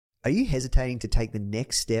Are you hesitating to take the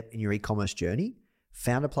next step in your e-commerce journey?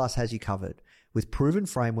 Founder Plus has you covered. With proven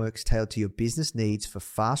frameworks tailored to your business needs for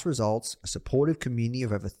fast results, a supportive community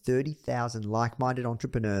of over 30,000 like-minded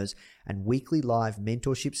entrepreneurs, and weekly live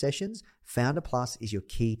mentorship sessions, Founder Plus is your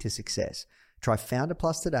key to success. Try Founder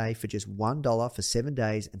Plus today for just $1 for 7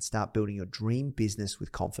 days and start building your dream business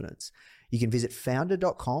with confidence. You can visit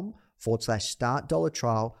founder.com/start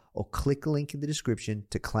 $1 or click the link in the description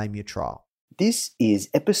to claim your trial. This is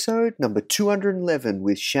episode number 211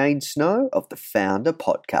 with Shane Snow of the Founder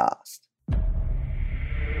Podcast.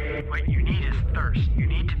 What you need is thirst. You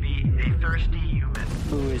need to be a thirsty human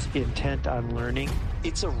who is intent on learning.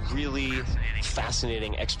 It's a really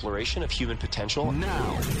fascinating exploration of human potential.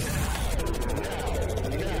 Now,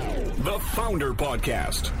 the Founder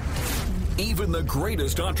Podcast. Even the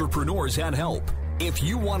greatest entrepreneurs had help. If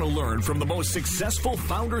you want to learn from the most successful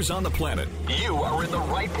founders on the planet, you are in the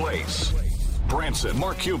right place. Branson,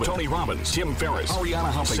 Mark Cuban, Tony Robbins, Tim Ferriss, Ariana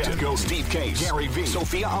Huffington, Seth Godin, Steve Case, Gary Vee,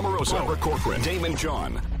 Sophia Amoruso, Barbara Corcoran, Damon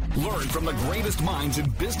John. Learn from the greatest minds in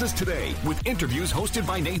business today with interviews hosted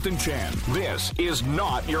by Nathan Chan. This is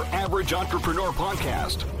not your average entrepreneur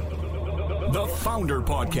podcast. The Founder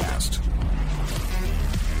Podcast.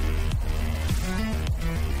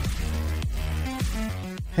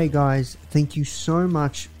 Hey guys, thank you so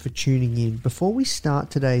much for tuning in. Before we start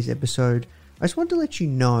today's episode, I just want to let you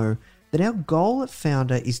know that our goal at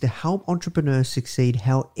Founder is to help entrepreneurs succeed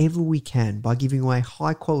however we can by giving away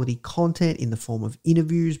high quality content in the form of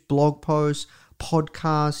interviews, blog posts,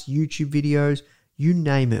 podcasts, YouTube videos, you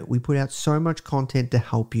name it. We put out so much content to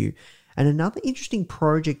help you. And another interesting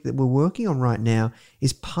project that we're working on right now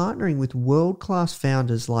is partnering with world-class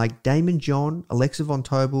founders like Damon John, Alexa Von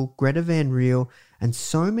Tobel, Greta Van Riel, and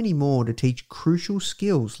so many more to teach crucial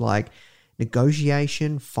skills like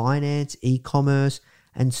negotiation, finance, e-commerce,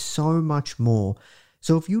 and so much more.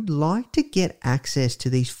 So if you'd like to get access to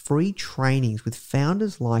these free trainings with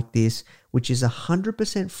founders like this, which is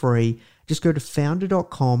 100% free, just go to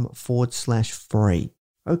founder.com/free.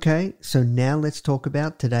 Okay, so now let's talk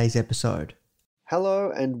about today's episode.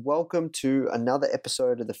 Hello and welcome to another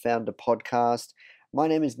episode of the Founder Podcast. My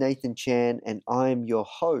name is Nathan Chan and I am your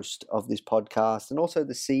host of this podcast and also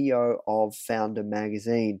the CEO of Founder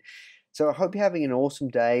Magazine. So I hope you're having an awesome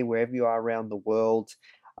day wherever you are around the world.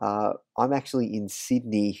 I'm actually in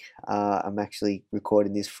Sydney. I'm actually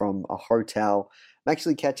recording this from a hotel. I'm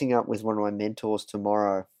actually catching up with one of my mentors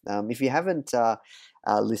tomorrow. If you haven't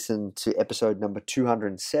listened to episode number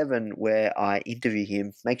 207 where I interview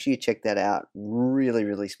him, make sure you check that out. Really,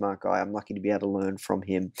 really smart guy. I'm lucky to be able to learn from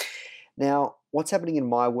him. Now, what's happening in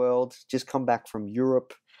my world? Just come back from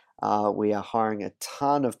Europe. We are hiring a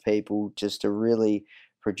ton of people just to really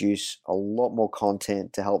produce a lot more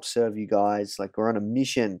content to help serve you guys. Like, we're on a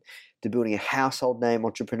mission to building a household name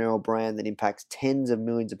entrepreneurial brand that impacts tens of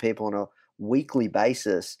millions of people on a weekly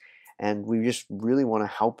basis. And we just really want to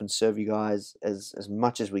help and serve you guys as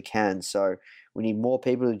much as we can. So we need more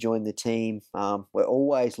people to join the team. We're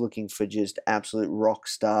always looking for just absolute rock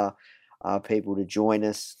star people to join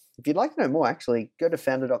us. If you'd like to know more, actually, go to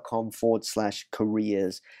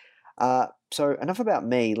founder.com/careers. So enough about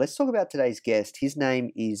me. Let's talk about today's guest. His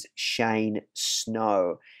name is Shane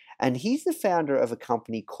Snow, and he's the founder of a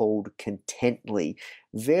company called Contently.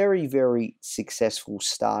 Very, very successful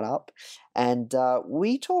startup. And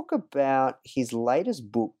we talk about his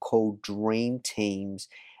latest book called Dream Teams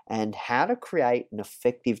and how to create an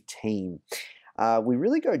effective team. We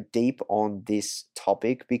really go deep on this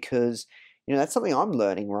topic because that's something I'm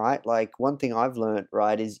learning, right? Like, one thing I've learned,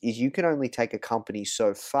 right, is you can only take a company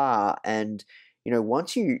so far. And,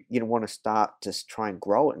 once you want to start to try and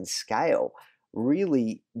grow it and scale,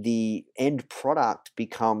 really the end product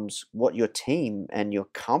becomes what your team and your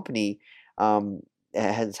company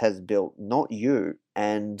has built, not you.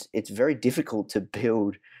 And it's very difficult to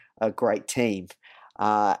build a great team.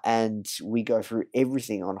 And we go through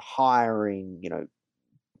everything on hiring,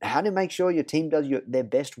 how to make sure your team does their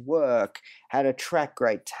best work, how to attract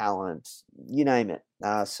great talent, you name it.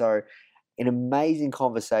 So an amazing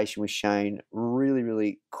conversation with Shane, really,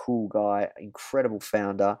 really cool guy, incredible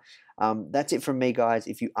founder. That's it from me, guys.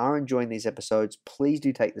 If you are enjoying these episodes, please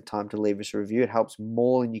do take the time to leave us a review. It helps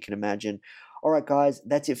more than you can imagine. All right, guys,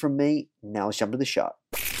 that's it from me. Now let's jump to the show.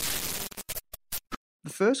 The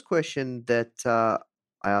first question that I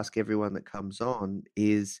ask everyone that comes on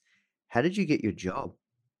is, how did you get your job?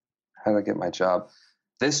 How did I get my job?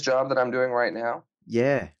 This job that I'm doing right now?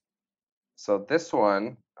 Yeah. So this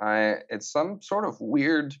one, it's some sort of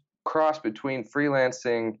weird cross between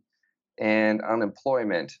freelancing and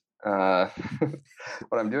unemployment. What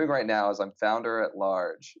I'm doing right now is I'm founder at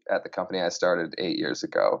large at the company I started 8 years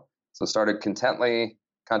ago. So started Contently,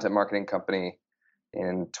 content marketing company,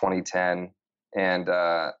 in 2010, and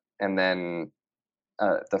then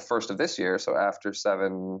the first of this year, so after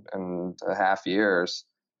 7.5 years,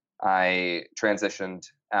 I transitioned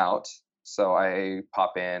out. So I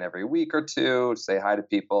pop in every week or two, say hi to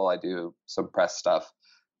people. I do some press stuff,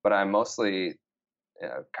 but I'm mostly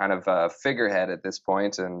kind of a figurehead at this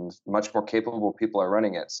point, and much more capable people are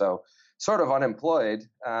running it. So sort of unemployed,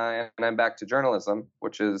 and I'm back to journalism,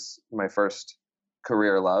 which is my first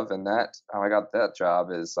career love. And that how I got that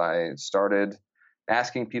job is I started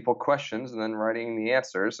asking people questions and then writing the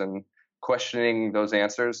answers and questioning those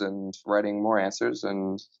answers and writing more answers.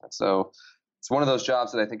 And so it's one of those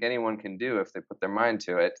jobs that I think anyone can do if they put their mind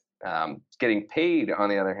to it. Getting paid, on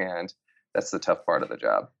the other hand, that's the tough part of the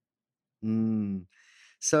job. Mm.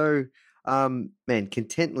 So, man,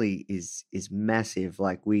 Contently is massive.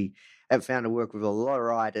 Like, we have found to work with a lot of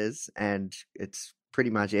writers, and it's pretty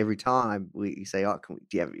much every time we say, "Oh, do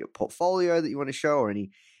you have your portfolio that you want to show, or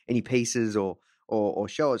any pieces, or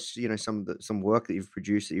show us, some work that you've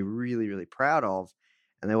produced that you're really, really proud of?"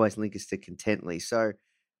 And they always link us to Contently. So,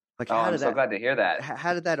 like, Oh, I'm so glad to hear that.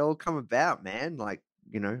 how did that all come about, man? Like,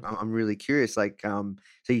 I'm really curious. Like, so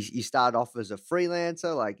you started off as a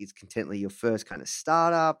freelancer. Like, is Contently your first kind of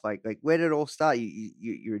startup? Like where did it all start?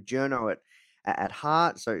 You're a journo at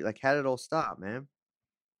heart. So, like, how did it all start, man?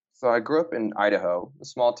 So I grew up in Idaho, a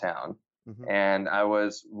small town, Mm-hmm. and I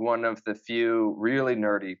was one of the few really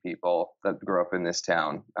nerdy people that grew up in this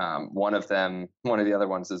town. One of the other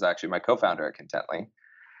ones is actually my co-founder at Contently.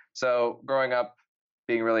 So growing up,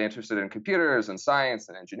 being really interested in computers and science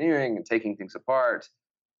and engineering and taking things apart.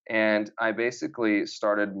 And I basically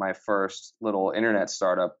started my first little internet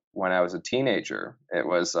startup when I was a teenager. It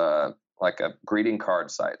was like a greeting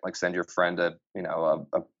card site, like send your friend a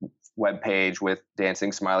web page with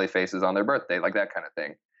dancing smiley faces on their birthday, like that kind of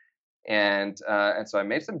thing. And so I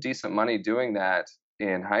made some decent money doing that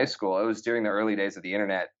in high school. It was during the early days of the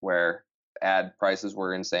internet where ad prices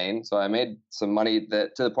were insane. So I made some money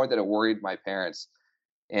that to the point that it worried my parents.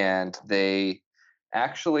 And they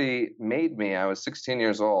actually made me, I was 16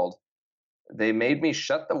 years old, they made me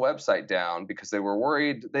shut the website down because they were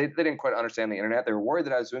worried. They didn't quite understand the internet. They were worried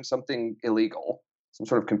that I was doing something illegal, some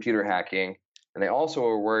sort of computer hacking. And they also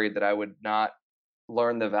were worried that I would not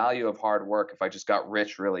learn the value of hard work if I just got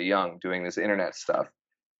rich really young doing this internet stuff.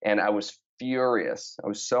 And I was furious. I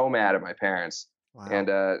was so mad at my parents. Wow.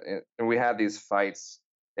 And we had these fights.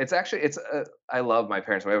 I love my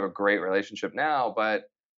parents. We have a great relationship now, but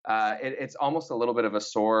it's almost a little bit of a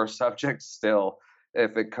sore subject still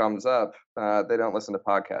if it comes up. They don't listen to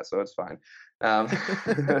podcasts, so it's fine. But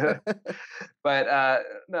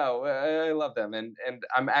no, I love them, and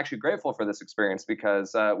I'm actually grateful for this experience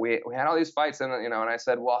because we had all these fights, and and I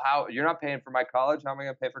said, well, how you're not paying for my college? How am I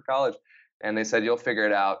going to pay for college? And they said, you'll figure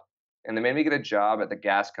it out. And they made me get a job at the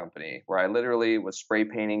gas company where I literally was spray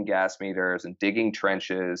painting gas meters and digging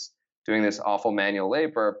trenches, doing this awful manual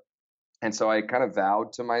labor. And so I kind of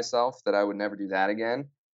vowed to myself that I would never do that again,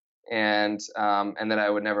 and that I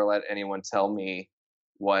would never let anyone tell me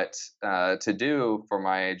what to do for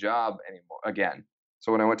my job again.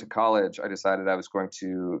 So when I went to college, I decided I was going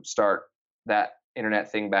to start that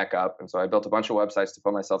internet thing back up, and so I built a bunch of websites to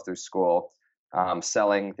put myself through school,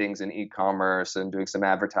 selling things in e-commerce and doing some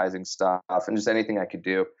advertising stuff and just anything I could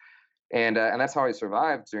do. And that's how I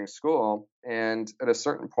survived during school. And at a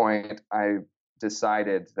certain point, I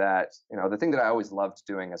decided that, the thing that I always loved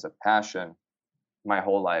doing as a passion my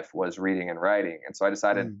whole life was reading and writing. And so I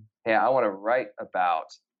decided, hey, I want to write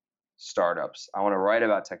about startups. I want to write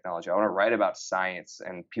about technology. I want to write about science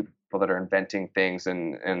and people that are inventing things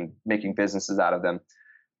and making businesses out of them.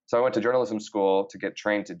 So I went to journalism school to get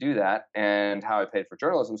trained to do that. And how I paid for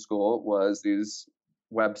journalism school was these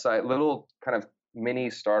little kind of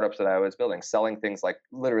mini startups that I was building, selling things like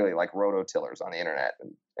literally like rototillers on the internet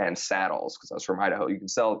and saddles, because I was from Idaho. You can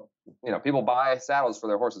sell, people buy saddles for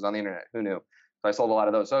their horses on the internet. Who knew? So I sold a lot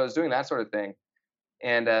of those. So I was doing that sort of thing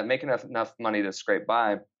and making enough money to scrape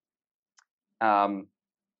by. And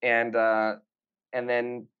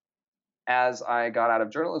then as I got out of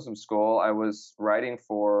journalism school, I was writing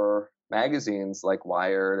for magazines like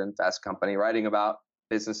Wired and Fast Company, writing about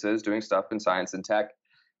businesses doing stuff in science and tech.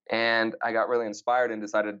 And I got really inspired and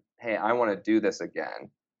decided, hey, I want to do this again.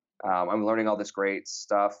 I'm learning all this great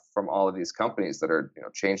stuff from all of these companies that are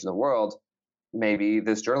changing the world. Maybe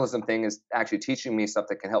this journalism thing is actually teaching me stuff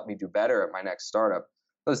that can help me do better at my next startup.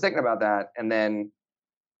 So I was thinking about that. And then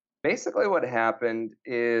basically what happened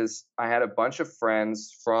is I had a bunch of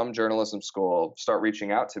friends from journalism school start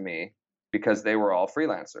reaching out to me because they were all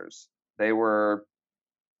freelancers. They were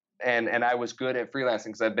and I was good at freelancing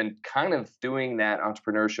because I've been kind of doing that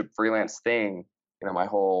entrepreneurship freelance thing, my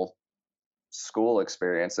whole school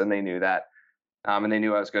experience, and they knew that. And they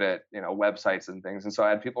knew I was good at, websites and things. And so I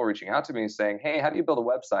had people reaching out to me saying, hey, how do you build a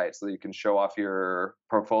website so that you can show off your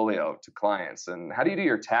portfolio to clients? And how do you do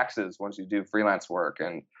your taxes once you do freelance work?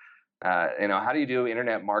 And, how do you do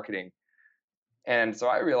internet marketing? And so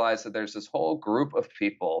I realized that there's this whole group of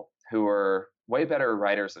people who are way better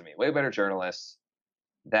writers than me, way better journalists,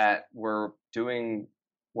 that were doing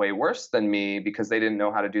way worse than me because they didn't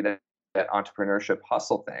know how to do that entrepreneurship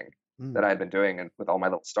hustle thing that I had been doing with all my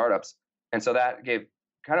little startups. And so that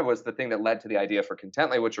was the thing that led to the idea for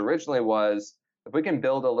Contently, which originally was, if we can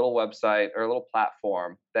build a little website or a little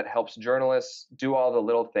platform that helps journalists do all the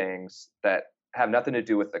little things that have nothing to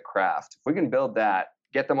do with the craft, if we can build that,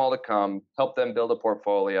 get them all to come, help them build a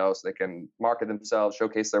portfolio so they can market themselves,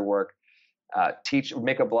 showcase their work,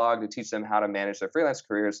 make a blog to teach them how to manage their freelance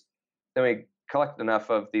careers, then we collect enough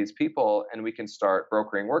of these people and we can start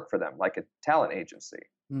brokering work for them like a talent agency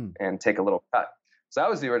and take a little cut. So that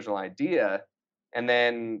was the original idea. And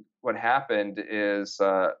then what happened is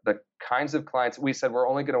the kinds of clients, we said we're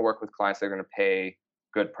only going to work with clients that are going to pay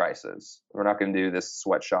good prices. We're not going to do this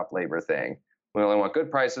sweatshop labor thing. We only want good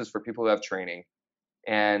prices for people who have training.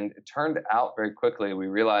 And it turned out very quickly, we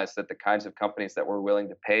realized that the kinds of companies that were willing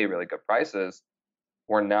to pay really good prices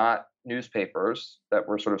were not newspapers that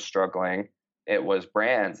were sort of struggling. It was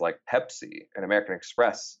brands like Pepsi and American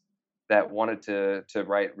Express that wanted to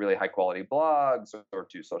write really high quality blogs or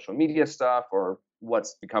do social media stuff or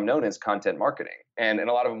what's become known as content marketing. And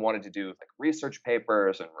a lot of them wanted to do like research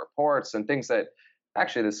papers and reports and things that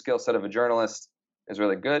actually the skill set of a journalist is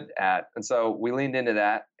really good at. And so we leaned into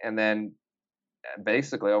that. And then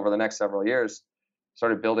basically over the next several years,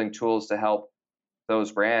 started building tools to help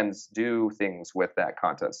those brands do things with that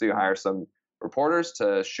content. So you hire some reporters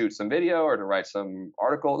to shoot some video or to write some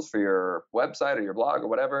articles for your website or your blog or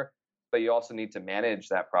whatever. But you also need to manage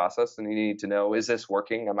that process, and you need to know, is this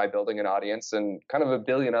working? Am I building an audience? And kind of a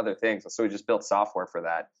billion other things. So we just built software for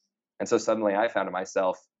that. And so suddenly I found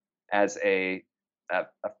myself as a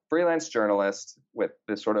freelance journalist with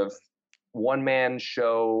this sort of one-man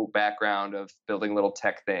show background of building little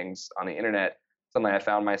tech things on the internet. Suddenly I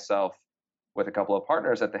found myself with a couple of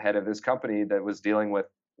partners at the head of this company that was dealing with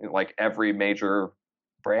like every major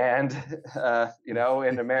brand,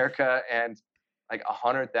 in America, and like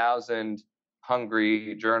 100,000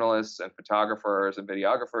 hungry journalists and photographers and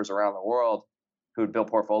videographers around the world who'd built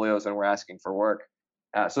portfolios and were asking for work.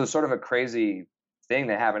 So it's sort of a crazy thing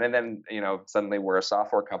that happened. And then, suddenly we're a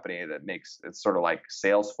software company that it's sort of like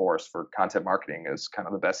Salesforce for content marketing is kind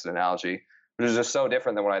of the best analogy, which is just so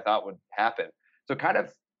different than what I thought would happen. So kind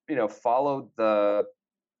of, followed the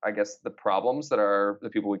problems that the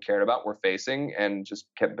people we cared about were facing and just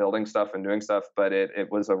kept building stuff and doing stuff. But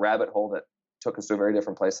it was a rabbit hole that took us to a very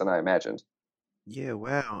different place than I imagined. Yeah,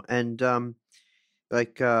 wow. And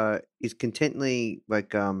is Contently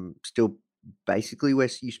still basically where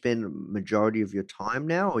you spend a majority of your time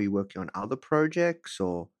now, or are you working on other projects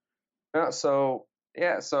or? So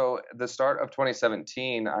the start of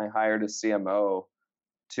 2017, I hired a CMO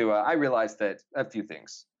to, I realized that a few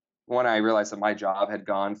things. One, I realized that my job had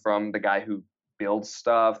gone from the guy who builds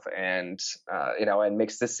stuff and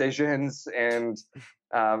makes decisions and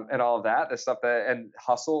all of that, the stuff that, and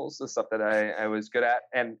hustles, the stuff that I was good at,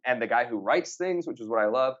 and the guy who writes things, which is what I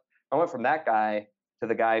love. I went from that guy to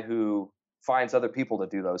the guy who finds other people to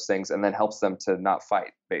do those things and then helps them to not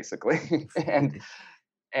fight, basically. and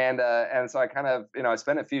so I kind of, I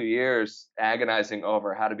spent a few years agonizing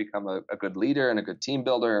over how to become a good leader and a good team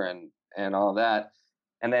builder and all of that.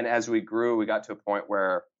 And then as we grew, we got to a point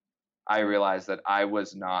where I realized that I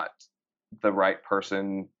was not the right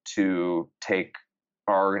person to take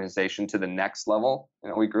our organization to the next level.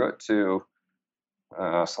 We grew it to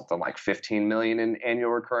something like 15 million in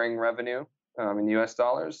annual recurring revenue in US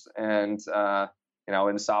dollars, and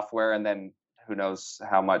in software, and then who knows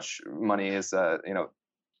how much money is I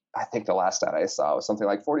think the last stat I saw was something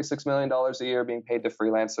like $46 million a year being paid to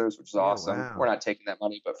freelancers, which is awesome. Wow. We're not taking that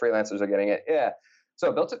money, but freelancers are getting it. Yeah. So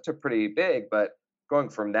I built it to pretty big, but going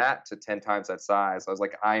from that to 10 times that size, I was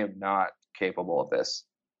like, I am not capable of this.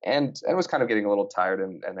 And was kind of getting a little tired,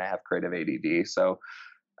 and I have creative ADD. So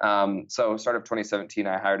start of 2017,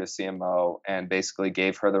 I hired a CMO and basically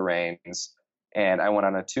gave her the reins. And I went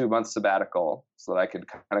on a 2-month sabbatical so that I could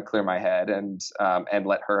kind of clear my head and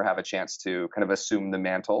let her have a chance to kind of assume the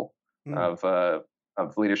mantle of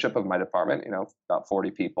leadership of my department. About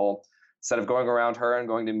 40 people. Instead of going around her and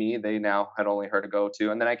going to me, they now had only her to go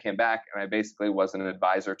to. And then I came back and I basically was an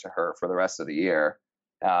advisor to her for the rest of the year.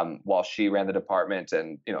 while she ran the department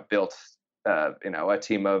and built a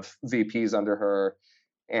team of VPs under her.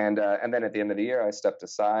 And then at the end of the year, I stepped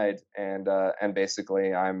aside and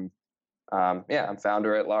basically I'm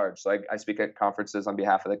founder at large. So I speak at conferences on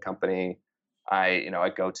behalf of the company.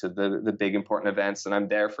 I go to the big important events and I'm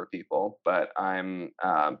there for people, but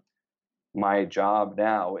my job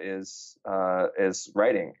now is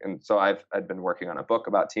writing. And so I'd been working on a book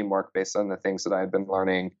about teamwork based on the things that I had been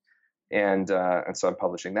learning. And so I'm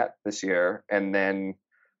publishing that this year. And then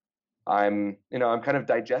I'm kind of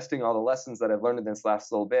digesting all the lessons that I've learned in this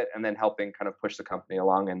last little bit and then helping kind of push the company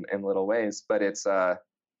along in little ways. But it's, that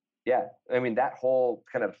whole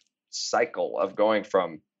kind of cycle of going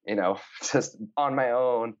from, just on my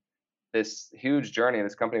own, this huge journey,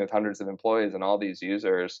 this company with hundreds of employees and all these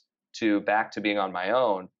users, to back to being on my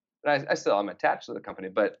own. And I still am attached to the company,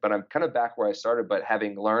 but I'm kind of back where I started, but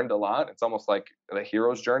having learned a lot. It's almost like the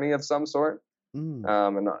hero's journey of some sort. And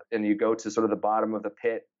you go to sort of the bottom of the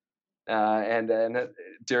pit, and then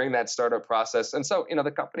during that startup process. And so,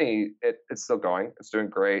 the company, it's still going, it's doing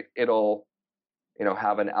great. It'll,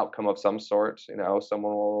 have an outcome of some sort.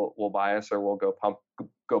 Someone will buy us or we'll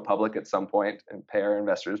go public at some point and pay our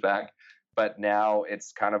investors back. But now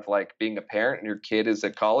it's kind of like being a parent and your kid is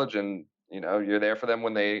at college and, you're there for them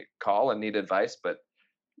when they call and need advice, but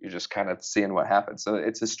you're just kind of seeing what happens. So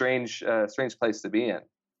it's a strange place to be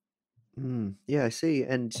in. Yeah, I see.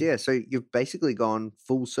 And yeah, so you've basically gone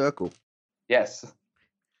full circle. Yes.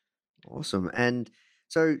 Awesome. And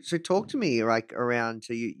so talk to me around,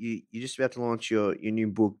 so you're just about to launch your new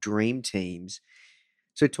book, Dream Teams.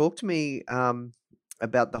 So talk to me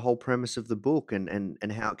about the whole premise of the book and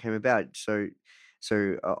how it came about. So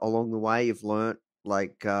along the way, you've learnt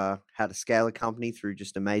how to scale a company through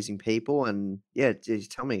just amazing people. And yeah,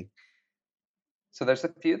 just tell me. So there's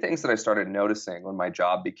a few things that I started noticing when my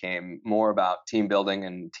job became more about team building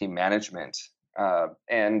and team management.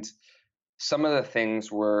 And some of the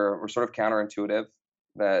things were sort of counterintuitive,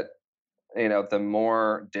 that, the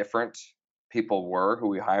more different people were who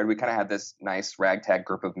we hired, we kind of had this nice ragtag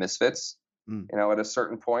group of misfits, at a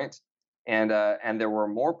certain point. And there were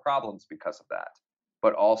more problems because of that,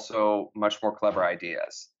 but also much more clever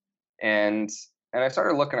ideas. And I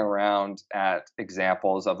started looking around at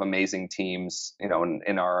examples of amazing teams, in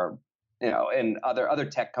our, in other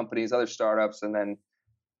tech companies, other startups. And then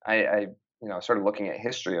I started looking at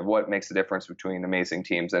history of what makes the difference between amazing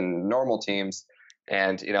teams and normal teams,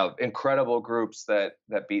 and, incredible groups that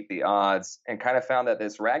beat the odds, and kind of found that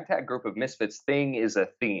this ragtag group of misfits thing is a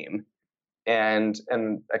theme. And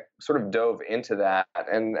I sort of dove into that.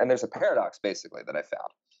 And there's a paradox basically that I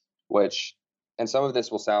found, and some of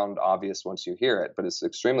this will sound obvious once you hear it, but it's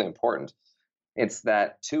extremely important. It's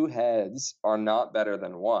that two heads are not better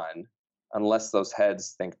than one unless those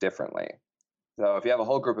heads think differently. So if you have a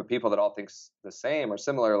whole group of people that all thinks the same or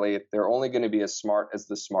similarly, they're only going to be as smart as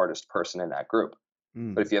the smartest person in that group.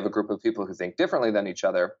 But if you have a group of people who think differently than each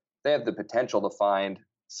other, they have the potential to find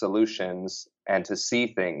solutions and to see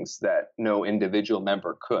things that no individual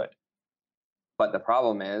member could. But the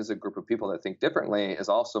problem is, a group of people that think differently is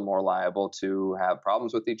also more liable to have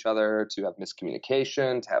problems with each other, to have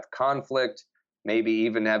miscommunication, to have conflict, maybe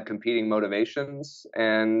even have competing motivations.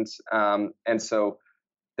 And so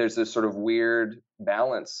there's this sort of weird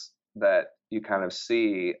balance that you kind of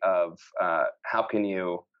see of how can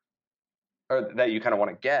you, or that you kind of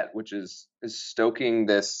want to get, which is stoking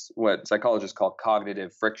this, what psychologists call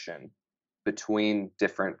cognitive friction between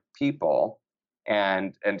different people,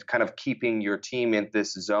 and kind of keeping your team in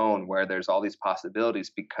this zone where there's all these possibilities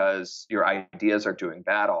because your ideas are doing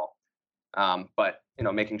battle. But,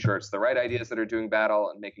 making sure it's the right ideas that are doing battle,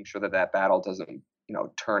 and making sure that battle doesn't,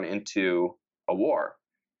 turn into a war.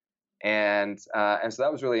 And so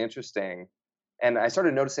that was really interesting. And I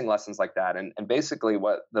started noticing lessons like that. And basically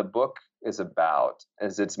what the book is about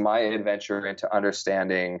is it's my adventure into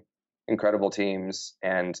understanding incredible teams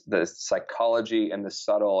and the psychology and the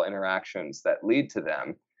subtle interactions that lead to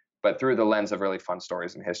them, but through the lens of really fun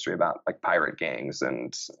stories in history about like pirate gangs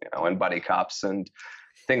and, and buddy cops and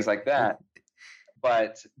things like that.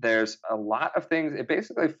 But there's a lot of things. It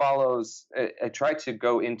basically follows, I try to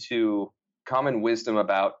go into common wisdom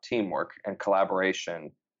about teamwork and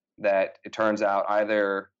collaboration that it turns out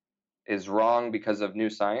either is wrong because of new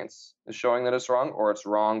science is showing that it's wrong, or it's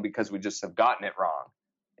wrong because we just have gotten it wrong.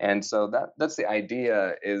 And so that's the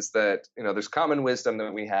idea, is that, there's common wisdom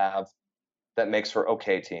that we have that makes for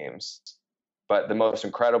okay teams, but the most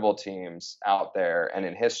incredible teams out there and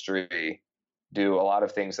in history do a lot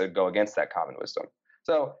of things that go against that common wisdom.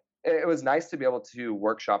 So it was nice to be able to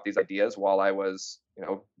workshop these ideas while I was,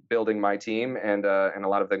 building my team, and a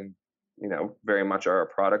lot of them, very much are a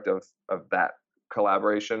product of that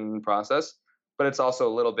collaboration process. But it's also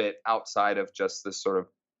a little bit outside of just this sort of,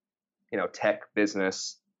 tech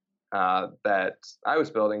business that I was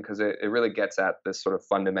building, because it really gets at this sort of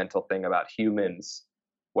fundamental thing about humans,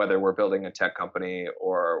 whether we're building a tech company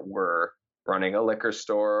or we're running a liquor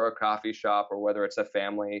store or a coffee shop, or whether it's a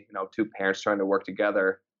family, two parents trying to work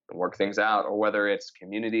together and work things out, or whether it's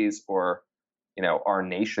communities or, our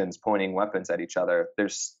nations pointing weapons at each other.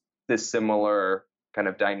 There's this similar kind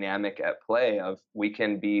of dynamic at play of we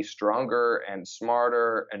can be stronger and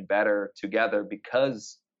smarter and better together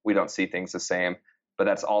because we don't see things the same. But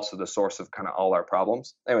that's also the source of kind of all our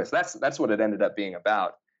problems. Anyways, that's what it ended up being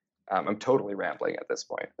about. I'm totally rambling at this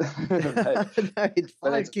point. No, it's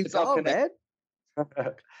fine. Keep going, man.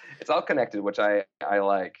 It's all connected, which I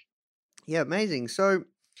like. Yeah, amazing. So,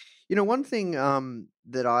 one thing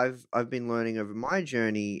that I've been learning over my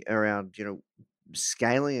journey around,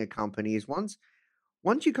 scaling a company is once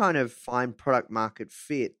you kind of find product market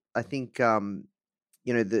fit, I think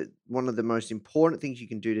one of the most important things you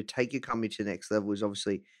can do to take your company to the next level is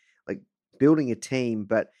obviously like building a team,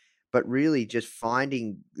 but really just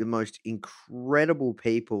finding the most incredible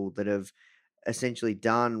people that have essentially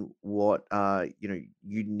done what you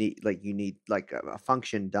need like a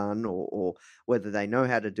function done, or whether they know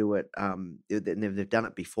how to do it, they've done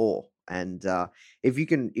it before. And if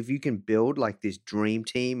you can build like this dream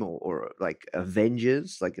team, or like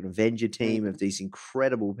Avengers, like an Avenger team of these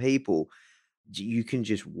incredible people, you can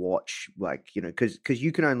just watch, like, because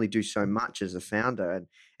you can only do so much as a founder,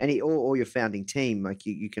 or your founding team, like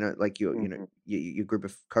you can, like your group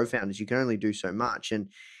of co-founders, you can only do so much.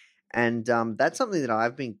 And that's something that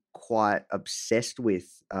I've been quite obsessed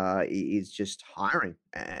with, is just hiring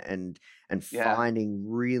and finding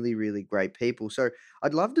really, really great people. So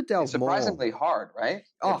I'd love to delve it's surprisingly more. hard, right?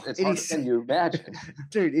 Oh, it's harder than you imagine.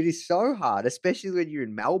 Dude, it is so hard, especially when you're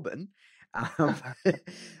in Melbourne.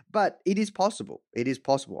 But it is possible. It is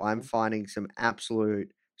possible. I'm finding some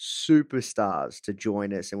absolute superstars to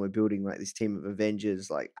join us, and we're building like this team of Avengers,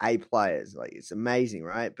 like A players. Like, it's amazing,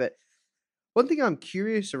 right? But one thing I'm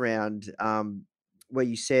curious around, where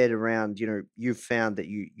you said around, you've found that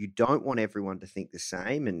you don't want everyone to think the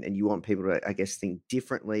same, and you want people to, I guess, think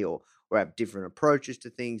differently, or have different approaches to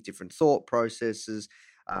things, different thought processes,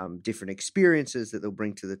 different experiences that they'll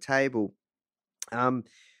bring to the table.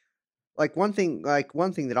 Like one thing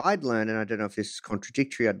that I'd learned, and I don't know if this is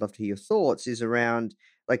contradictory, I'd love to hear your thoughts, is around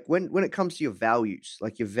like when it comes to your values.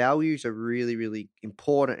 Like, your values are really, really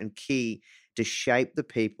important and key to shape the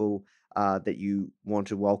people that you want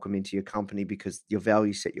to welcome into your company, because your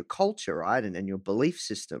values set your culture, right, and your belief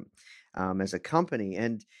system as a company.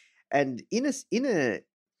 And in a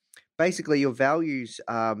basically, your values,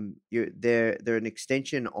 they're an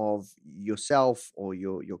extension of yourself or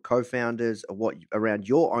your co-founders, or what around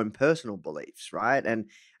your own personal beliefs, right? And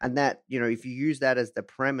that, if you use that as the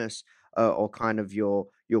premise, or kind of your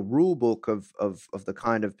rule book of the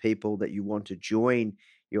kind of people that you want to join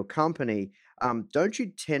your company, don't you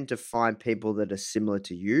tend to find people that are similar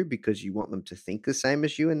to you because you want them to think the same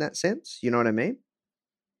as you in that sense? You know what I mean?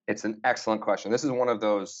 It's an excellent question. This is one of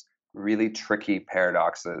those really tricky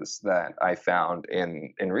paradoxes that I found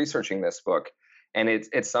in researching this book. And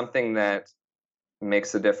it's something that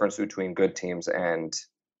makes the difference between good teams and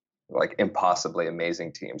like impossibly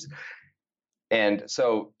amazing teams. And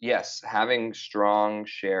so, yes, having strong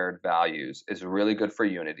shared values is really good for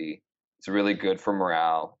unity. It's really good for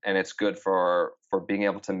morale, and it's good for being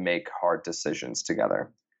able to make hard decisions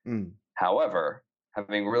together. However,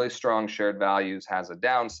 having really strong shared values has a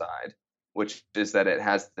downside, which is that it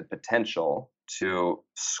has the potential to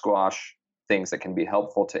squash things that can be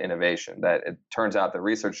helpful to innovation. That it turns out that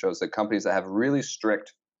research shows that companies that have really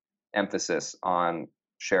strict emphasis on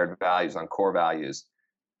shared values, on core values,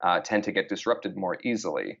 tend to get disrupted more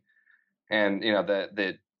easily. And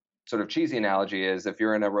the sort of cheesy analogy is, if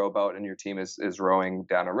you're in a rowboat and your team is rowing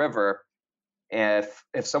down a river, if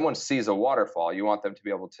someone sees a waterfall, you want them to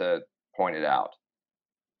be able to point it out.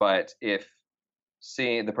 But if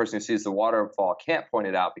the person who sees the waterfall can't point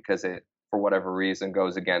it out because it, for whatever reason,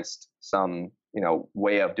 goes against some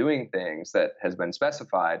way of doing things that has been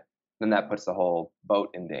specified, then that puts the whole boat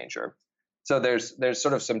in danger. So there's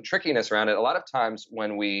sort of some trickiness around it. A lot of times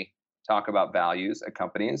when we talk about values at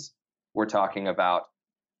companies, we're talking about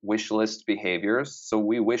wish list behaviors. So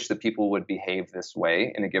we wish that people would behave this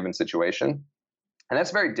way in a given situation. And that's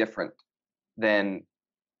very different than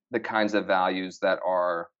the kinds of values that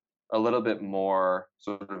are a little bit more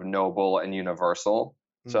sort of noble and universal.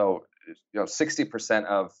 So 60%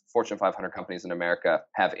 of Fortune 500 companies in America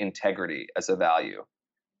have integrity as a value.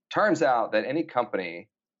 Turns out that any company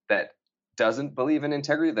that doesn't believe in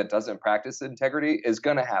integrity, that doesn't practice integrity, is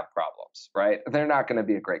going to have problems, right? They're not going to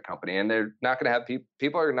be a great company, and they're not going to have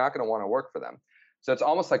people are not going to want to work for them. So it's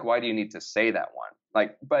almost like, why do you need to say that one?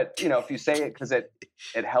 Like, but if you say it because it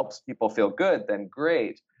helps people feel good, then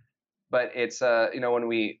great. But it's when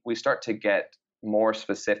we start to get more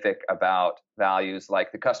specific about values,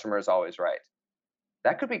 like the customer is always right,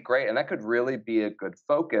 that could be great, and that could really be a good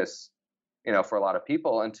focus, for a lot of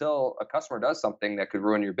people, until a customer does something that could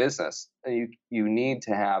ruin your business. And you need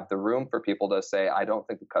to have the room for people to say, I don't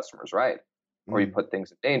think the customer's right, or you put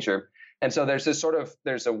things in danger. And so there's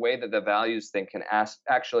there's a way that the values thing can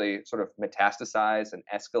actually sort of metastasize and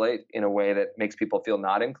escalate in a way that makes people feel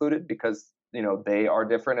not included because, they are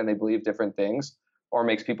different and they believe different things, or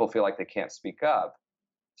makes people feel like they can't speak up.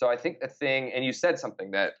 So I think the thing, and you said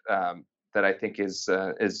something that I think is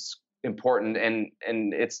important, and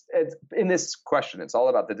it's in this question, it's all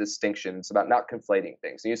about the distinction. It's about not conflating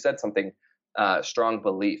things. And you said something, strong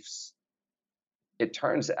beliefs. It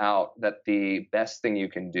turns out that the best thing you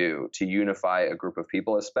can do to unify a group of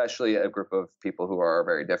people, especially a group of people who are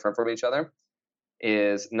very different from each other,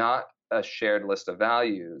 is not a shared list of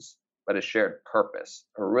values, but a shared purpose,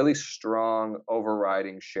 a really strong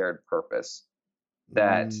overriding shared purpose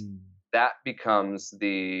that becomes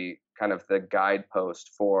the kind of the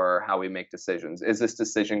guidepost for how we make decisions. Is this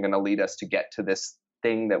decision going to lead us to get to this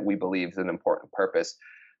thing that we believe is an important purpose?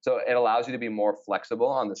 So it allows you to be more flexible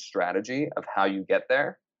on the strategy of how you get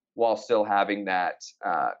there, while still having that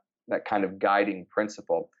kind of guiding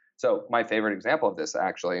principle. So my favorite example of this,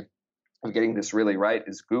 actually, of getting this really right,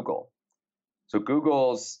 is Google. So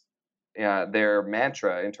Google's their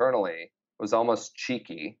mantra internally was almost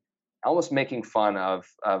cheeky, almost making fun of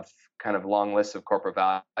kind of long lists of corporate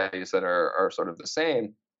values that are sort of the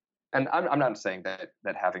same. And I'm not saying that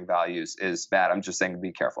having values is bad. I'm just saying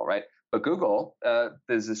be careful, right? But Google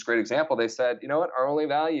is this great example. They said, you know what, our only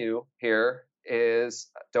value here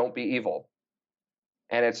is don't be evil.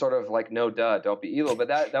 And it's sort of like, no, duh, don't be evil. But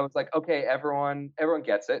that was like, okay, everyone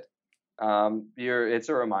gets it. It's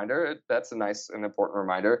a reminder. That's a nice and important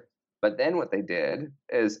reminder. But then what they did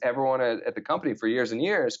is everyone at the company for years and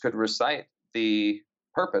years could recite the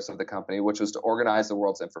purpose of the company, which was to organize the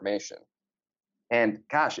world's information. And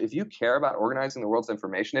gosh, if you care about organizing the world's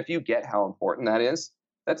information, if you get how important that is,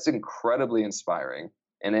 that's incredibly inspiring.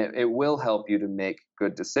 And it will help you to make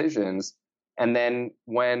good decisions. And then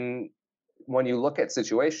when you look at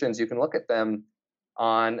situations, you can look at them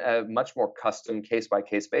on a much more custom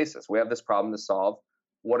case-by-case basis. We have this problem to solve.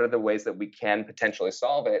 What are the ways that we can potentially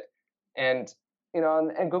solve it? And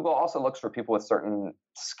and Google also looks for people with certain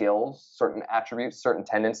skills, certain attributes, certain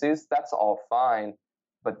tendencies. That's all fine,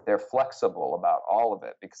 but they're flexible about all of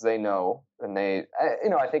it because they know, and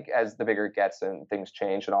I think as the bigger it gets and things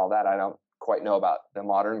change and all that, I don't quite know about the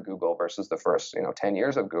modern Google versus the first 10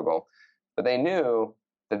 years of Google, but they knew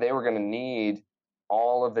that they were going to need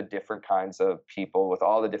all of the different kinds of people with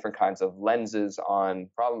all the different kinds of lenses on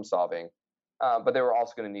problem solving, but they were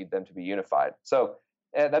also going to need them to be unified. So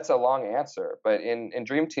that's a long answer, but in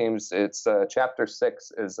Dream Teams, it's chapter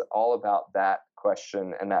 6 is all about that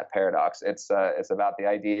question and that paradox. It's about the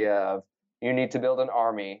idea of you need to build an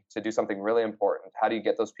army to do something really important. How do you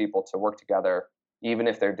get those people to work together, even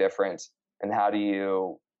if they're different? And how do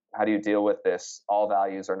you deal with this all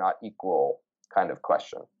values are not equal kind of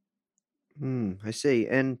question? I see.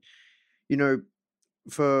 And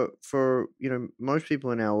for most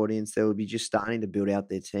people in our audience, they will be just starting to build out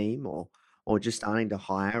their team, or just starting to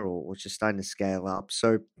hire, or just starting to scale up.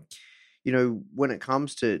 So, when it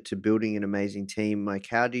comes to building an amazing team, like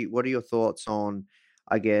what are your thoughts on,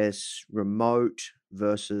 I guess, remote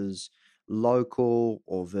versus local,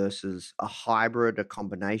 or versus a hybrid, a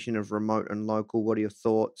combination of remote and local? What are your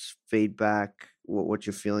thoughts, feedback? What's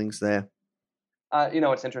your feelings there?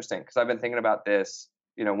 It's interesting because I've been thinking about this,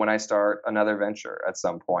 when I start another venture at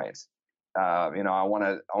some point. I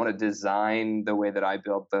want to design the way that I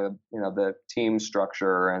built the team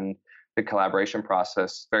structure and the collaboration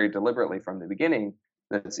process very deliberately from the beginning.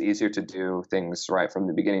 That it's easier to do things right from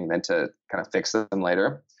the beginning than to kind of fix them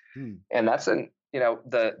later. And that's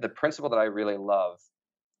the principle that I really love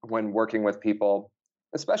when working with people,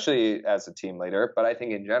 especially as a team leader, but I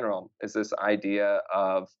think in general, is this idea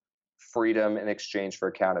of freedom in exchange for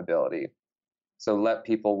accountability. So let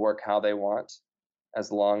people work how they want,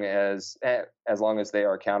 as long as they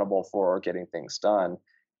are accountable for getting things done.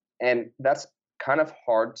 And that's kind of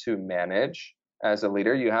hard to manage as a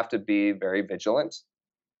leader. You have to be very vigilant.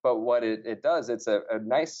 But what it does, it's a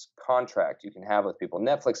nice contract you can have with people.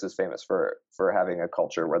 Netflix is famous for having a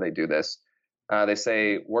culture where they do this. They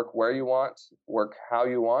say, work where you want, work how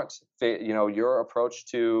you want. Your approach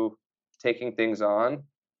to taking things on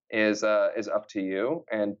is up to you,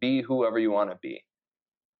 and be whoever you want to be.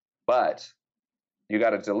 But you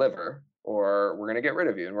got to deliver, or we're going to get rid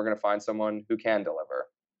of you, and we're going to find someone who can deliver.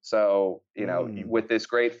 So, with this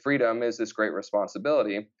great freedom is this great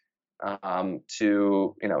responsibility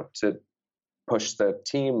to push the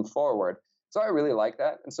team forward. So I really like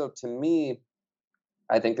that. And so to me,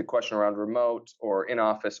 I think the question around remote or in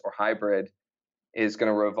office or hybrid is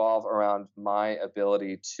going to revolve around my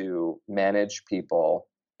ability to manage people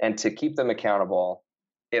and to keep them accountable.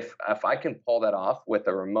 If I can pull that off with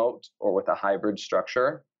a remote or with a hybrid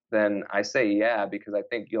structure, then I say yeah, because I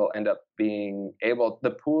think you'll end up being able,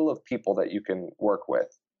 the pool of people that you can work with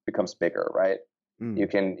becomes bigger, right? You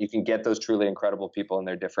can get those truly incredible people in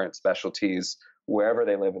their different specialties wherever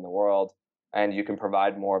they live in the world, and you can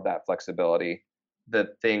provide more of that flexibility. The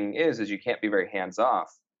thing is you can't be very hands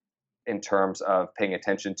off in terms of paying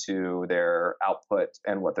attention to their output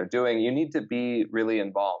and what they're doing. You need to be really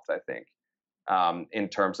involved, I think, in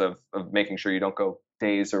terms of making sure you don't go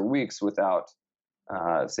days or weeks without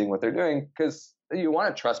seeing what they're doing, because you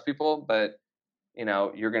want to trust people, but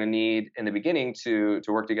you're going to need in the beginning to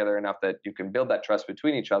work together enough that you can build that trust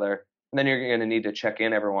between each other. And then you're going to need to check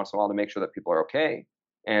in every once in a while to make sure that people are okay,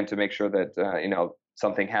 and to make sure that,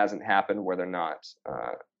 something hasn't happened where they're not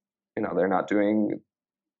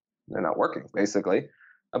working, basically.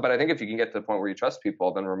 But I think if you can get to the point where you trust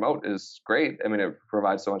people, then remote is great. I mean, it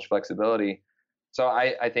provides so much flexibility. So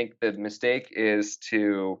I think the mistake is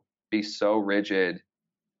to be so rigid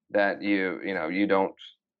that you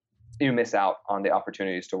miss out on the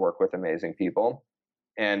opportunities to work with amazing people.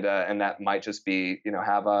 And that might just be,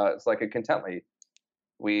 it's like a Contently.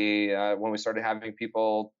 When we started having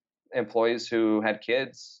employees who had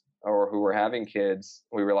kids or who were having kids,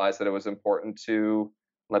 we realized that it was important to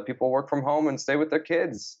let people work from home and stay with their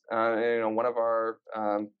kids. One of our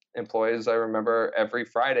employees, I remember every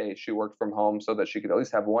Friday she worked from home so that she could at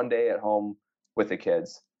least have one day at home with the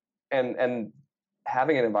kids. And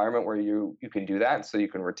having an environment where you can do that so you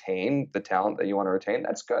can retain the talent that you want to retain,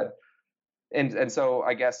 that's good. And so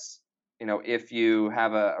I guess, if you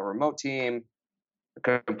have a remote team,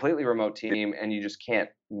 a completely remote team, and you just can't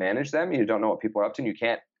manage them, you don't know what people are up to, and you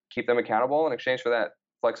can't keep them accountable in exchange for that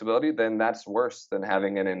flexibility, then that's worse than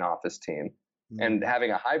having an in-office team. And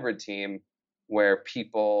having a hybrid team where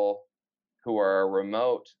people who are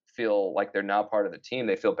remote feel like they're not part of the team,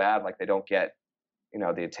 they feel bad, like they don't get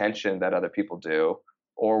the attention that other people do,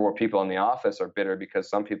 or where people in the office are bitter because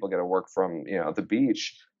some people get to work from the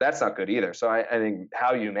beach. That's not good either. So I think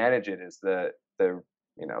how you manage it is and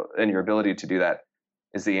your ability to do that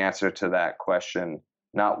is the answer to that question,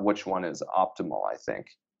 not which one is optimal, I think.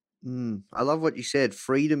 I love what you said,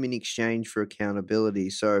 freedom in exchange for accountability.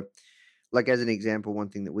 So, like as an example, one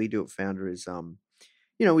thing that we do at Founder is,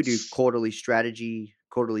 we do quarterly strategy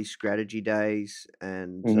days,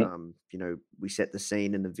 and we set the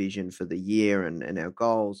scene and the vision for the year and our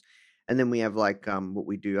goals. And then we have what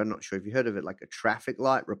we do, I'm not sure if you heard of it, like a traffic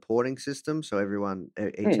light reporting system. So everyone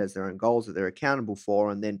each has their own goals that they're accountable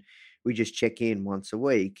for, and then we just check in once a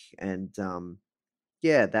week. And I'm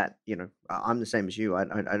the same as you. I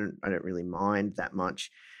don't really mind that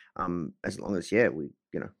much, as long as you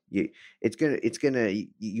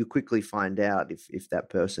quickly find out if that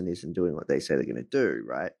person isn't doing what they say they're going to do,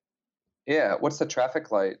 right? Yeah. What's the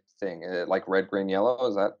traffic light thing? Like red, green, yellow?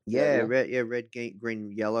 Is that? Red,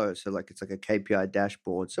 green, yellow. So it's like a KPI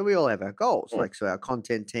dashboard. So we all have our goals. So our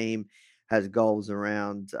content team has goals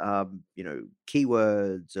around,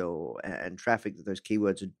 keywords and traffic that those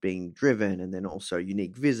keywords are being driven, and then also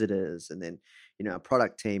unique visitors. And then, our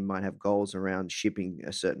product team might have goals around shipping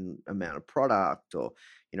a certain amount of product, or,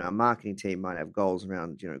 our marketing team might have goals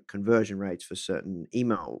around, conversion rates for certain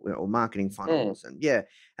email or marketing funnels. And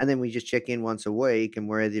then we just check in once a week, and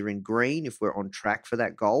we're either in green if we're on track for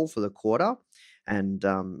that goal for the quarter, and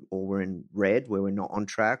or we're in red where we're not on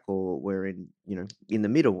track, or we're in in the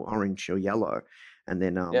middle, orange or yellow. And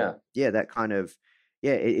then that kind of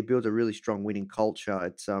it builds a really strong winning culture.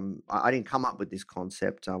 It's I didn't come up with this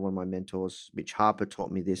concept. One of my mentors, Mitch Harper,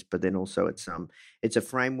 taught me this, but then also it's a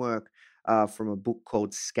framework from a book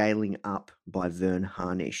called Scaling Up by Vern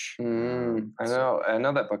Harnish. I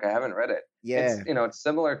know that book. I haven't read it. It's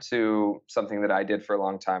similar to something that I did for a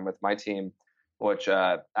long time with my team, which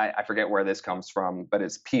I forget where this comes from, but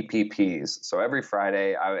it's PPPs. So every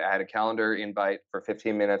Friday, I had a calendar invite for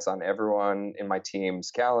 15 minutes on everyone in my team's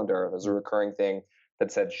calendar. It was a recurring thing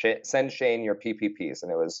that said, send Shane your PPPs.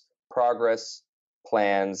 And it was progress,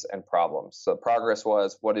 plans, and problems. So progress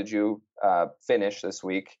was, what did you finish this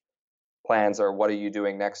week? plans are what are you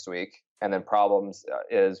doing next week, and then problems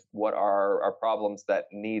is what are our problems that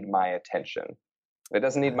need my attention. If it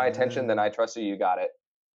doesn't need my attention, then I trust you got it.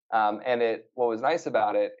 And what was nice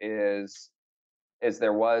about it is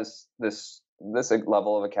there was this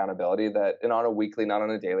level of accountability that, and on a weekly, not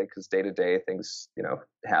on a daily, because day to day things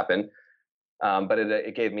happen. But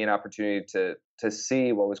it gave me an opportunity to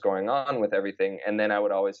see what was going on with everything, and then I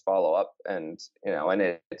would always follow up, and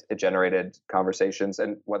it generated conversations.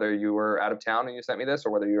 And whether you were out of town and you sent me this,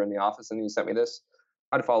 or whether you were in the office and you sent me this,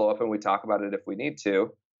 I'd follow up and we'd talk about it if we need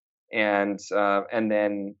to, and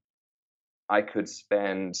then I could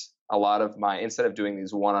spend a lot of instead of doing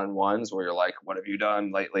these one-on-ones where you're like, what have you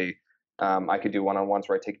done lately? I could do one-on-ones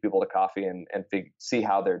where I take people to coffee and see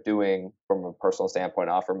how they're doing from a personal standpoint,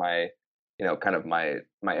 offer my kind of my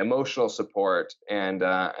emotional support, and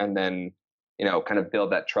then kind of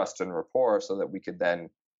build that trust and rapport, so that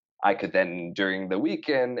I could then during the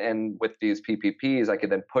weekend and with these PPPs, I could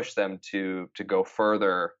then push them to go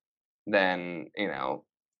further than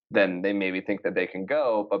than they maybe think that they can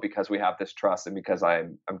go. But because we have this trust, and because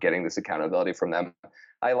I'm getting this accountability from them,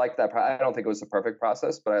 I like that. I don't think it was the perfect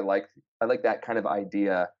process, but I like that kind of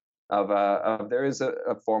idea of there is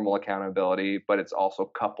a formal accountability, but it's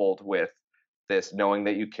also coupled with this knowing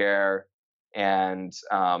that you care, and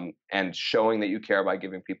showing that you care by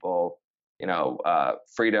giving people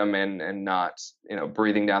freedom, and not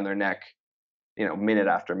breathing down their neck minute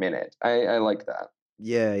after minute. I like that.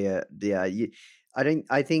 Yeah.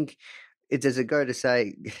 I think it does it go to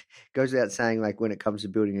say goes without saying, like, when it comes to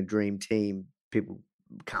building a dream team, people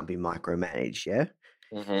can't be micromanaged. Yeah.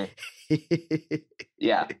 Mm-hmm.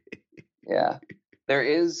 Yeah. There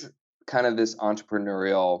is kind of this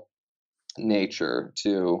entrepreneurial nature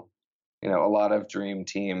to a lot of dream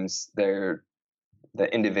teams. The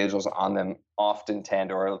individuals on them often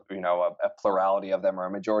tend, or a plurality of them, or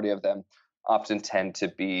a majority of them often tend to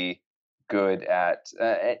be good at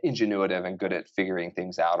ingenuitive and good at figuring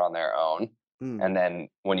things out on their own. And then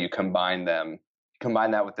when you combine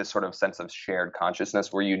that with this sort of sense of shared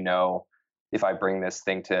consciousness, where if I bring this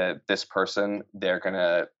thing to this person, they're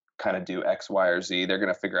gonna kind of do X, Y, or Z. They're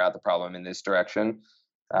gonna figure out the problem in this direction.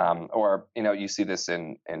 Or you see this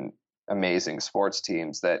in amazing sports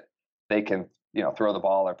teams, that they can throw the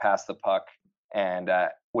ball or pass the puck and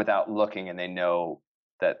without looking, and they know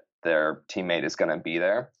that their teammate is going to be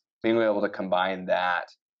there. Being able to combine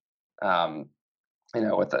that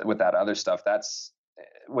with that other stuff, that's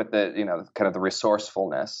with the kind of the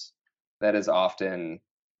resourcefulness that is often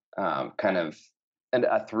kind of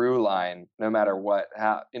a through line, no matter what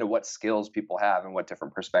skills people have and what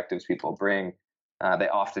different perspectives people bring. They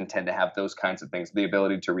often tend to have those kinds of things: the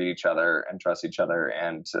ability to read each other and trust each other,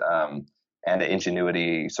 and the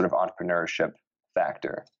ingenuity, sort of entrepreneurship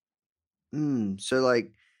factor. So,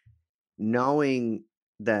 like, knowing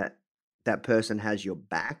that person has your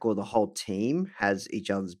back, or the whole team has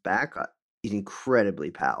each other's back, is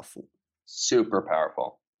incredibly powerful. Super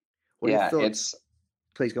powerful. What are your thoughts?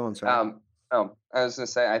 Please go on, sorry. I was going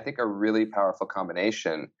to say, I think a really powerful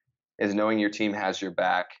combination is knowing your team has your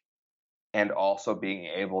back, and also being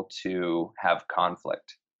able to have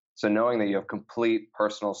conflict. So knowing that you have complete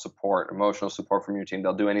personal support, emotional support from your team,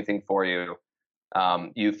 they'll do anything for you.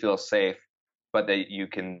 You feel safe, but that you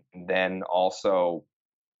can then also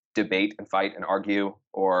debate and fight and argue,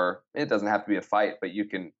 or it doesn't have to be a fight, but you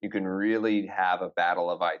can really have a battle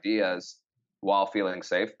of ideas while feeling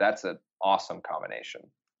safe. That's an awesome combination.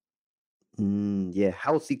 Yeah,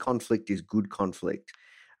 healthy conflict is good conflict.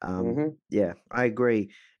 Yeah, I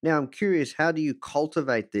agree. Now, I'm curious, how do you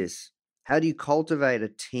cultivate this? How do you cultivate a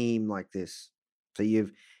team like this? So you're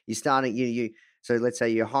starting, so let's say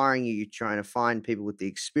you're hiring, you're trying to find people with the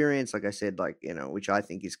experience, like I said, which I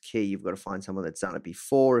think is key. You've got to find someone that's done it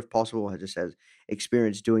before, if possible, who just has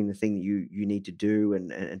experience doing the thing that you need to do,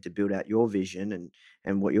 and to build out your vision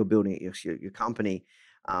and what you're building at your company.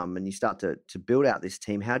 And you start to build out this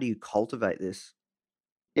team. How do you cultivate this?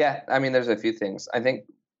 Yeah, I mean, there's a few things. I think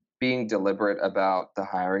being deliberate about the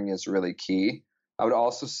hiring is really key. I would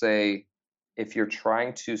also say, if you're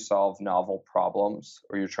trying to solve novel problems,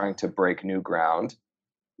 or you're trying to break new ground,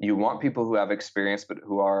 you want people who have experience but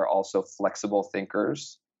who are also flexible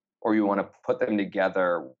thinkers, or you want to put them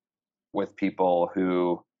together with people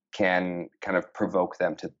who can kind of provoke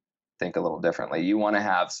them to think a little differently. You want to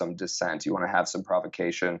have some dissent. You want to have some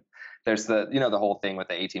provocation. There's the whole thing with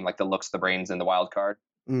the A team, like the looks, the brains, and the wild card.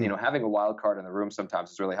 Having a wild card in the room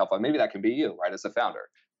sometimes is really helpful. Maybe that can be you, right, as a founder,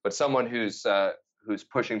 but someone who's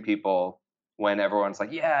pushing people when everyone's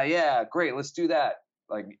like, yeah, great, let's do that.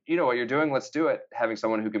 Like, you know what you're doing, let's do it. Having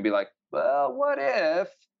someone who can be like, well, what if?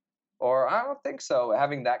 or I don't think so.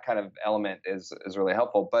 Having that kind of element is really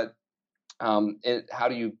helpful. But how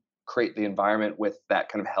do you create the environment with that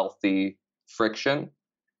kind of healthy friction?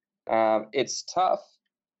 It's tough,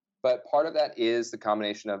 but part of that is the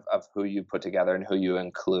combination of who you put together and who you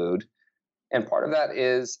include. And part of that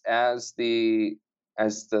is as the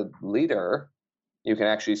leader, you can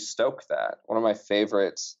actually stoke that. One of my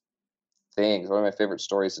favorite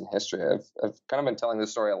stories in history. I've kind of been telling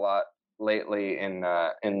this story a lot lately in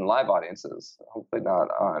live audiences. Hopefully not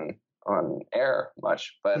on air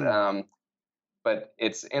much, but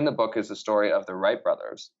it's in the book is the story of the Wright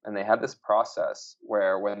brothers, and they had this process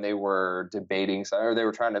where when they were debating or they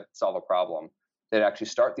were trying to solve a problem, they'd actually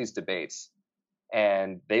start these debates,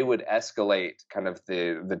 and they would escalate kind of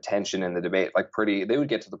the tension in the debate. They would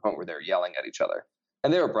get to the point where they're yelling at each other,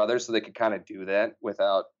 and they were brothers, so they could kind of do that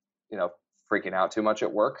without freaking out too much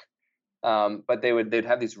at work. But they'd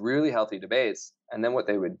have these really healthy debates, and then what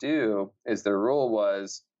they would do is their rule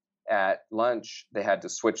was, at lunch, they had to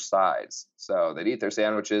switch sides. So they'd eat their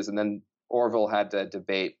sandwiches, and then Orville had to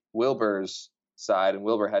debate Wilbur's side, and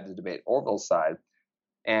Wilbur had to debate Orville's side.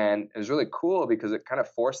 And it was really cool because it kind of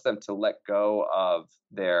forced them to let go of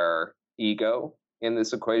their ego in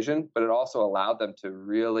this equation, but it also allowed them to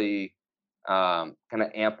really kind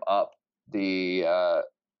of amp up the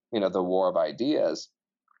war of ideas.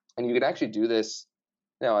 And you could actually do this,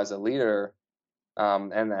 as a leader,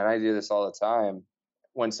 and I do this all the time.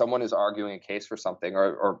 When someone is arguing a case for something,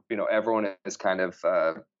 or everyone is kind of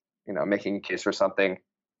making a case for something,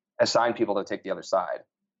 assign people to take the other side.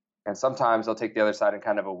 And sometimes they'll take the other side in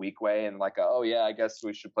kind of a weak way, and oh yeah, I guess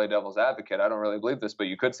we should play devil's advocate. I don't really believe this, but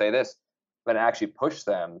you could say this. But actually push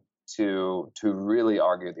them to really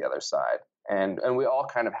argue the other side. And we all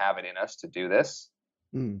kind of have it in us to do this.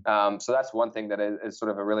 So that's one thing that is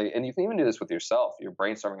sort of and you can even do this with yourself. You're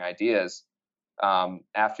brainstorming ideas.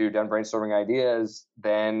 After you're done brainstorming ideas,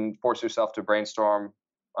 then force yourself to brainstorm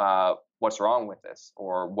what's wrong with this,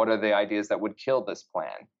 or what are the ideas that would kill this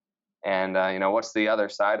plan, and what's the other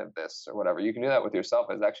side of this, or whatever. You can do that with yourself.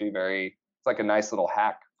 It's actually it's like a nice little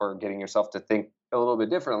hack for getting yourself to think a little bit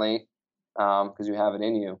differently, because you have it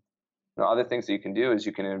in you. Other things that you can do is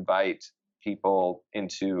you can invite people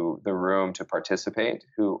into the room to participate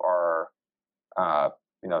who are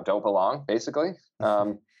don't belong, basically.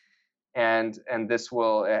 And this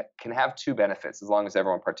can have two benefits as long as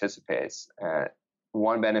everyone participates.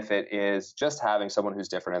 One benefit is just having someone who's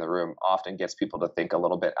different in the room often gets people to think a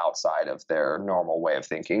little bit outside of their normal way of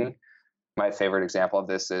thinking. My favorite example of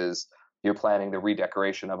this is you're planning the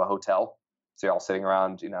redecoration of a hotel. So you're all sitting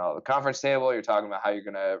around, the conference table, you're talking about how you're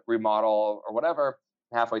going to remodel or whatever.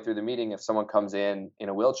 Halfway through the meeting, if someone comes in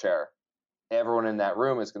a wheelchair, everyone in that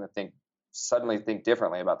room is going to suddenly think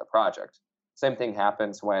differently about the project. Same thing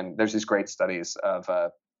happens when there's these great studies of,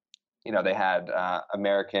 they had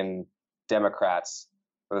American Democrats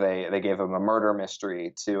where they gave them a murder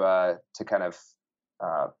mystery to kind of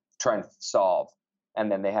try and solve,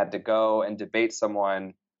 and then they had to go and debate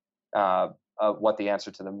someone what they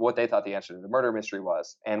thought the answer to the murder mystery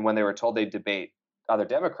was. And when they were told they'd debate other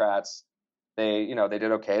Democrats, they did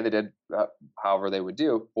okay. They did however they would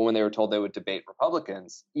do. But when they were told they would debate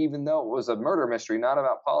Republicans, even though it was a murder mystery, not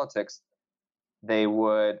about politics, they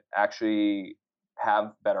would actually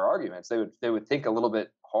have better arguments. They would think a little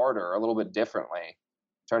bit harder, a little bit differently.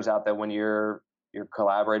 Turns out that when you're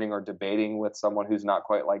collaborating or debating with someone who's not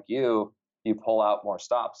quite like you pull out more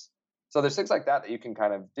stops. So there's things like that you can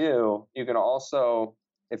kind of do. You can also,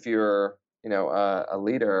 if you're a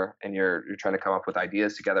leader and you're trying to come up with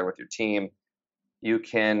ideas together with your team, you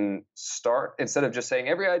can start, instead of just saying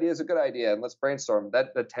every idea is a good idea and let's brainstorm,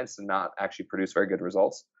 that tends to not actually produce very good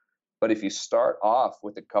results. But if you start off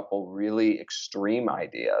with a couple really extreme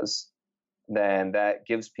ideas, then that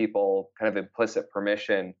gives people kind of implicit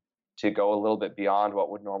permission to go a little bit beyond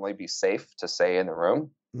what would normally be safe to say in the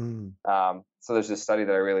room. So there's this study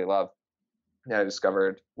that I really love that I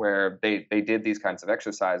discovered where they did these kinds of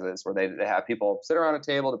exercises where they have people sit around a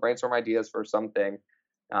table to brainstorm ideas for something.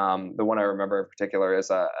 The one I remember in particular is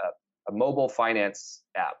a mobile finance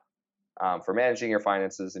app for managing your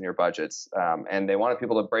finances and your budgets. And they wanted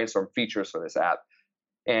people to brainstorm features for this app.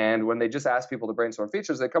 And when they just asked people to brainstorm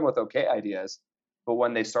features, they come with okay ideas. But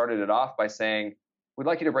when they started it off by saying, we'd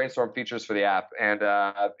like you to brainstorm features for the app. And,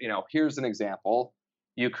 here's an example.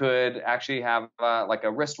 You could actually have like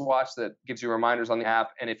a wristwatch that gives you reminders on the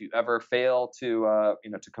app. And if you ever fail to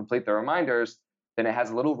complete the reminders, then it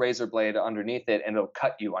has a little razor blade underneath it and it'll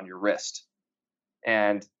cut you on your wrist.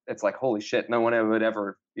 And it's like, holy shit, no one would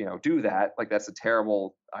ever, do that. Like, that's a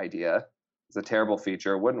terrible idea. It's a terrible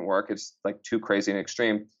feature. It wouldn't work. It's like too crazy and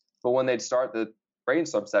extreme. But when they'd start the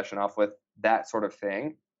brainstorm session off with that sort of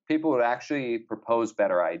thing, people would actually propose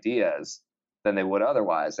better ideas than they would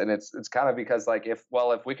otherwise. And it's kind of because like, if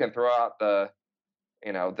we can throw out the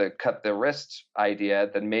cut the wrist idea,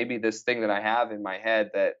 then maybe this thing that I have in my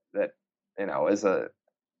head that is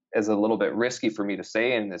a little bit risky for me to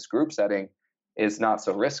say in this group setting is not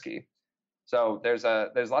so risky. So there's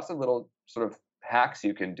lots of little sort of hacks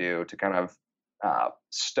you can do to kind of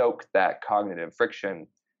stoke that cognitive friction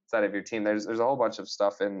side of your team. There's a whole bunch of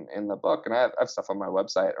stuff in the book, and I have stuff on my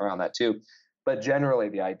website around that too. But generally,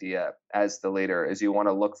 the idea as the leader is you want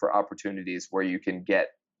to look for opportunities where you can get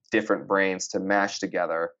different brains to mash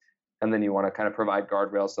together, and then you want to kind of provide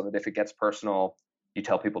guardrails so that if it gets personal, you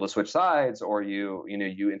tell people to switch sides, or you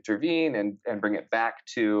intervene and bring it back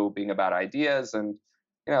to being about ideas. And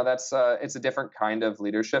that's it's a different kind of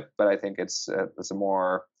leadership, but I think it's a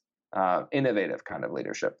more innovative kind of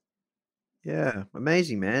leadership. Yeah,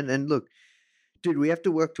 amazing, man. And look, dude, we have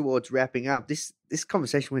to work towards wrapping up. This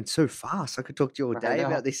conversation went so fast. I could talk to you all day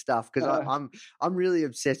about this stuff because I'm really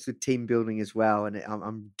obsessed with team building as well, and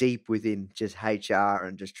I'm deep within just HR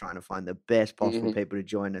and just trying to find the best possible people to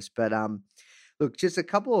join us. But look, just a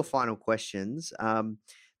couple of final questions.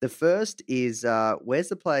 The first is where's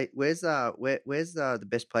the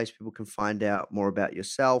best place people can find out more about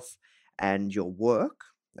yourself and your work,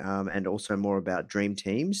 and also more about Dream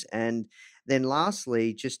Teams. And then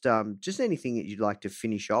lastly, just anything that you'd like to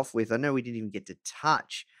finish off with. I know we didn't even get to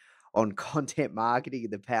touch on content marketing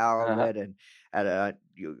and the power of it, and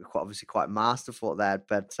you're obviously quite masterful at that.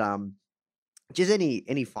 But just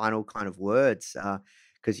any final kind of words,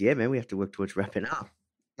 because yeah, man, we have to work towards wrapping up.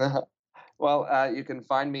 Well, you can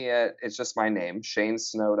find me it's just my name,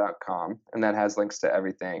 ShaneSnow.com, and that has links to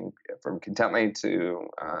everything from Contently to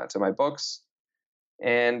my books.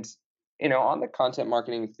 And on the content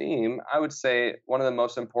marketing theme, I would say one of the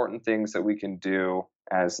most important things that we can do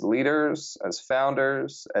as leaders, as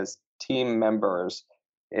founders, as team members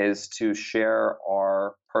is to share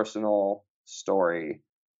our personal story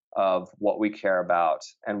of what we care about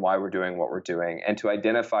and why we're doing what we're doing, and to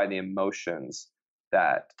identify the emotions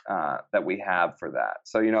that we have for that.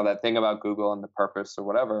 So, that thing about Google and the purpose or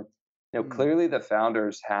whatever, clearly the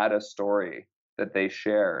founders had a story that they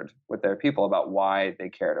shared with their people about why they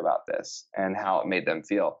cared about this and how it made them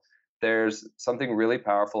feel. There's something really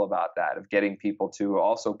powerful about that, of getting people to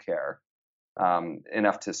also care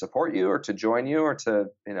enough to support you or to join you or to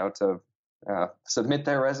submit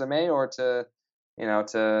their resume or to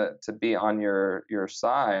be on your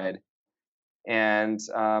side. And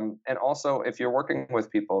also, if you're working with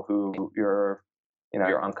people who you're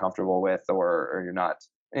uncomfortable with, or you're not,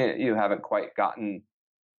 you haven't quite gotten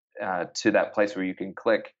to that place where you can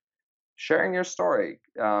click, sharing your story,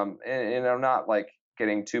 and not like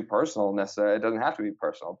getting too personal necessarily. It doesn't have to be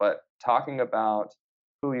personal, but talking about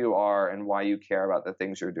who you are and why you care about the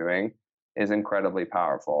things you're doing is incredibly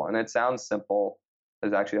powerful. And it sounds simple.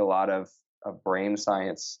 There's actually a lot of brain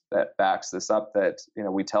science that backs this up, that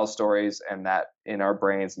we tell stories, and that in our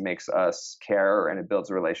brains makes us care, and it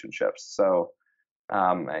builds relationships. So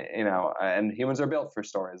and humans are built for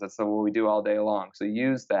stories. That's what we do all day long. So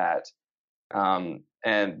use that,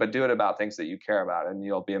 but do it about things that you care about, and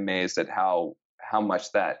you'll be amazed at how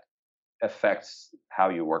much that affects how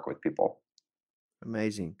you work with people.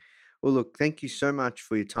 Amazing. Well, look, thank you so much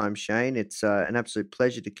for your time, Shane. It's an absolute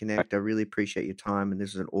pleasure to connect. I really appreciate your time, and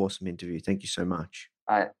this is an awesome interview. Thank you so much.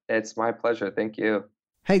 It's my pleasure. Thank you.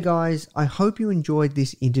 Hey guys, I hope you enjoyed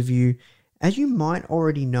this interview. As you might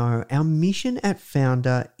already know, our mission at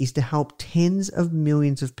Foundr is to help tens of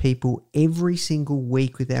millions of people every single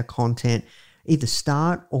week with our content, either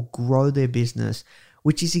start or grow their business,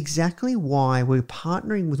 which is exactly why we're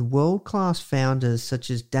partnering with world-class founders such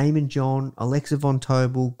as Damon John, Alexa Von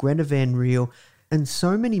Tobel, Greta Van Riel, and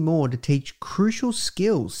so many more to teach crucial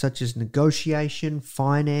skills such as negotiation,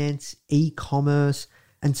 finance, e-commerce,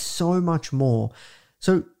 and so much more.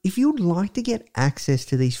 So if you'd like to get access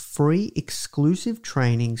to these free exclusive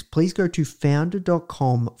trainings, please go to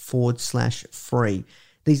foundr.com/free.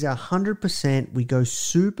 These are 100%. We go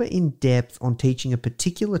super in depth on teaching a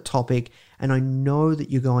particular topic, and I know that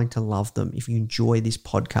you're going to love them if you enjoy this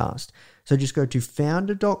podcast. So just go to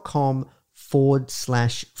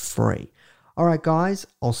foundr.com/free. All right, guys,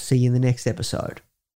 I'll see you in the next episode.